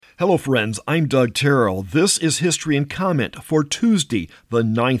Hello friends, I'm Doug Terrell. This is History and Comment for Tuesday, the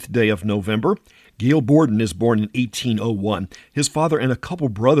 9th day of November. Gail Borden is born in 1801. His father and a couple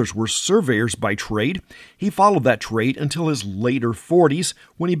brothers were surveyors by trade. He followed that trade until his later 40s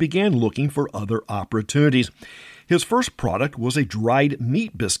when he began looking for other opportunities. His first product was a dried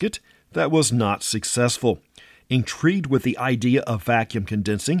meat biscuit that was not successful. Intrigued with the idea of vacuum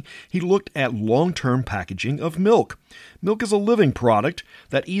condensing, he looked at long-term packaging of milk. Milk is a living product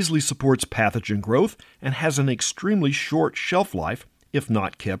that easily supports pathogen growth and has an extremely short shelf life if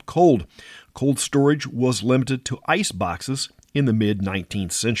not kept cold. Cold storage was limited to ice boxes in the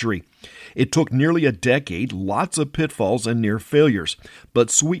mid-19th century. It took nearly a decade, lots of pitfalls and near failures, but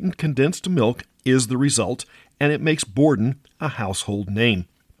sweetened condensed milk is the result, and it makes Borden a household name.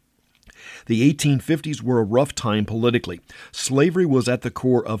 The 1850s were a rough time politically. Slavery was at the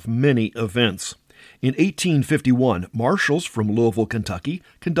core of many events. In 1851, marshals from Louisville, Kentucky,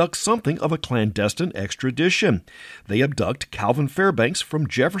 conduct something of a clandestine extradition. They abduct Calvin Fairbanks from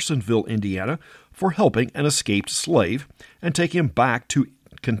Jeffersonville, Indiana, for helping an escaped slave, and take him back to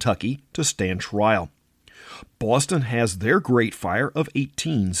Kentucky to stand trial. Boston has their Great Fire of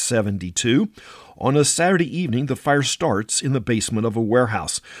 1872. On a Saturday evening, the fire starts in the basement of a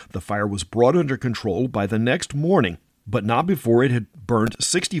warehouse. The fire was brought under control by the next morning, but not before it had burned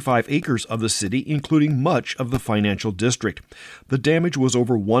 65 acres of the city, including much of the financial district. The damage was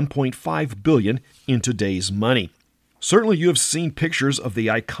over $1.5 billion in today's money. Certainly you have seen pictures of the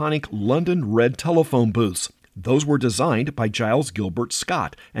iconic London red telephone booths. Those were designed by Giles Gilbert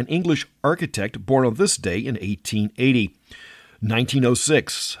Scott, an English architect born on this day in 1880.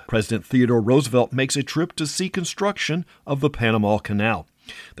 1906, President Theodore Roosevelt makes a trip to see construction of the Panama Canal.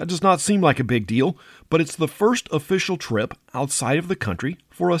 That does not seem like a big deal, but it's the first official trip outside of the country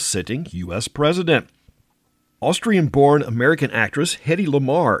for a sitting U.S. president. Austrian-born American actress Hedy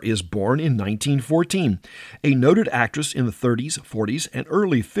Lamarr is born in 1914. A noted actress in the 30s, 40s, and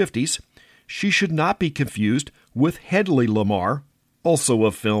early 50s, she should not be confused with Hedley Lamarr, also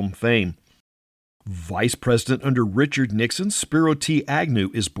of film fame. Vice President under Richard Nixon, Spiro T. Agnew,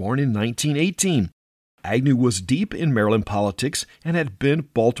 is born in 1918. Agnew was deep in Maryland politics and had been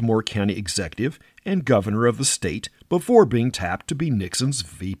Baltimore County executive and governor of the state before being tapped to be Nixon's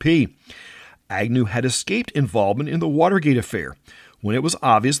VP. Agnew had escaped involvement in the Watergate affair. When it was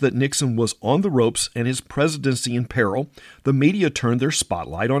obvious that Nixon was on the ropes and his presidency in peril, the media turned their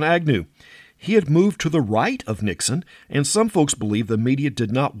spotlight on Agnew. He had moved to the right of Nixon, and some folks believe the media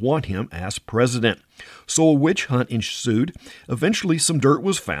did not want him as president. So a witch hunt ensued. Eventually some dirt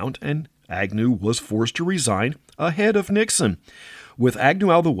was found, and Agnew was forced to resign ahead of Nixon. With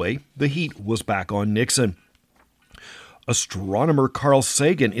Agnew out of the way, the heat was back on Nixon. Astronomer Carl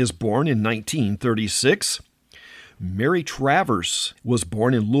Sagan is born in 1936. Mary Travers was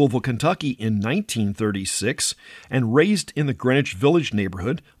born in Louisville, Kentucky in 1936 and raised in the Greenwich Village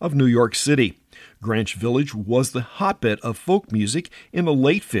neighborhood of New York City. Greenwich Village was the hotbed of folk music in the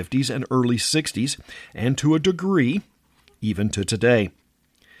late 50s and early 60s, and to a degree, even to today.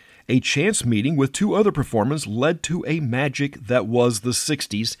 A chance meeting with two other performers led to a magic that was the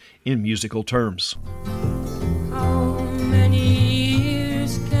 60s in musical terms. How many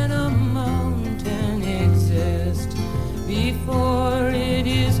years can a mountain exist before it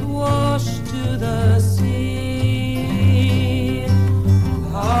is washed to the sea?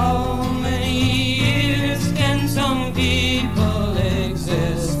 How many years can some people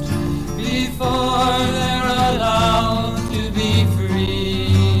exist before they're allowed to be free?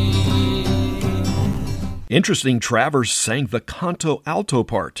 Interesting, Travers sang the canto-alto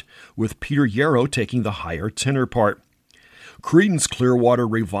part, with Peter Yarrow taking the higher tenor part. Creedence Clearwater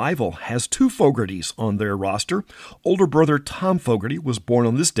Revival has two Fogertys on their roster. Older brother Tom Fogerty was born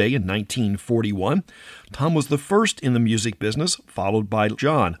on this day in 1941. Tom was the first in the music business, followed by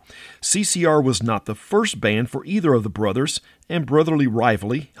John. CCR was not the first band for either of the brothers, and brotherly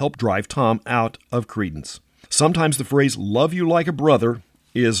rivalry helped drive Tom out of Creedence. Sometimes the phrase, "love you like a brother,"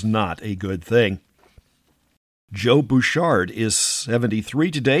 is not a good thing. Joe Bouchard is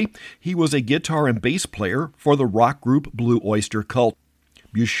 73 today. He was a guitar and bass player for the rock group Blue Oyster Cult.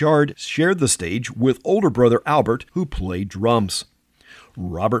 Bouchard shared the stage with older brother Albert, who played drums.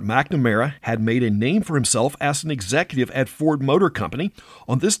 Robert McNamara had made a name for himself as an executive at Ford Motor Company.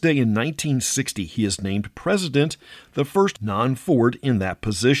 On this day in 1960, he is named president, the first non-Ford in that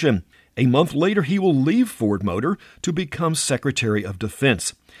position. A month later, he will leave Ford Motor to become Secretary of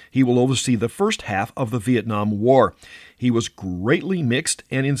Defense. He will oversee the first half of the Vietnam War. He was greatly mixed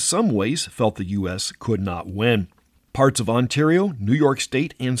and in some ways felt the U.S. could not win. Parts of Ontario, New York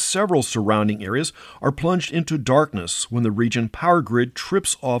State, and several surrounding areas are plunged into darkness when the region power grid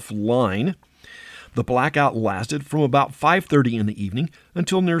trips offline. The blackout lasted from about 5:30 in the evening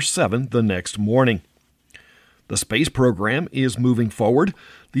until near 7 the next morning. The space program is moving forward.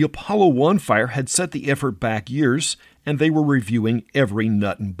 The Apollo 1 fire had set the effort back years, and they were reviewing every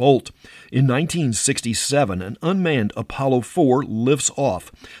nut and bolt. In 1967, an unmanned Apollo 4 lifts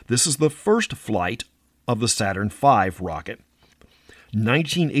off. This is the first flight of the Saturn V rocket.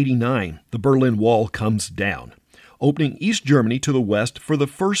 1989, the Berlin Wall comes down, opening East Germany to the West for the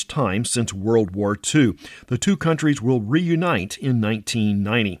first time since World War II. The two countries will reunite in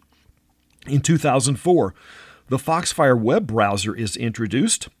 1990. In 2004, the Foxfire web browser is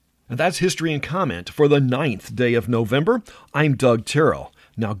introduced. And that's History and Comment for the 9th day of November. I'm Doug Terrell.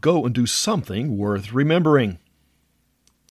 Now go and do something worth remembering.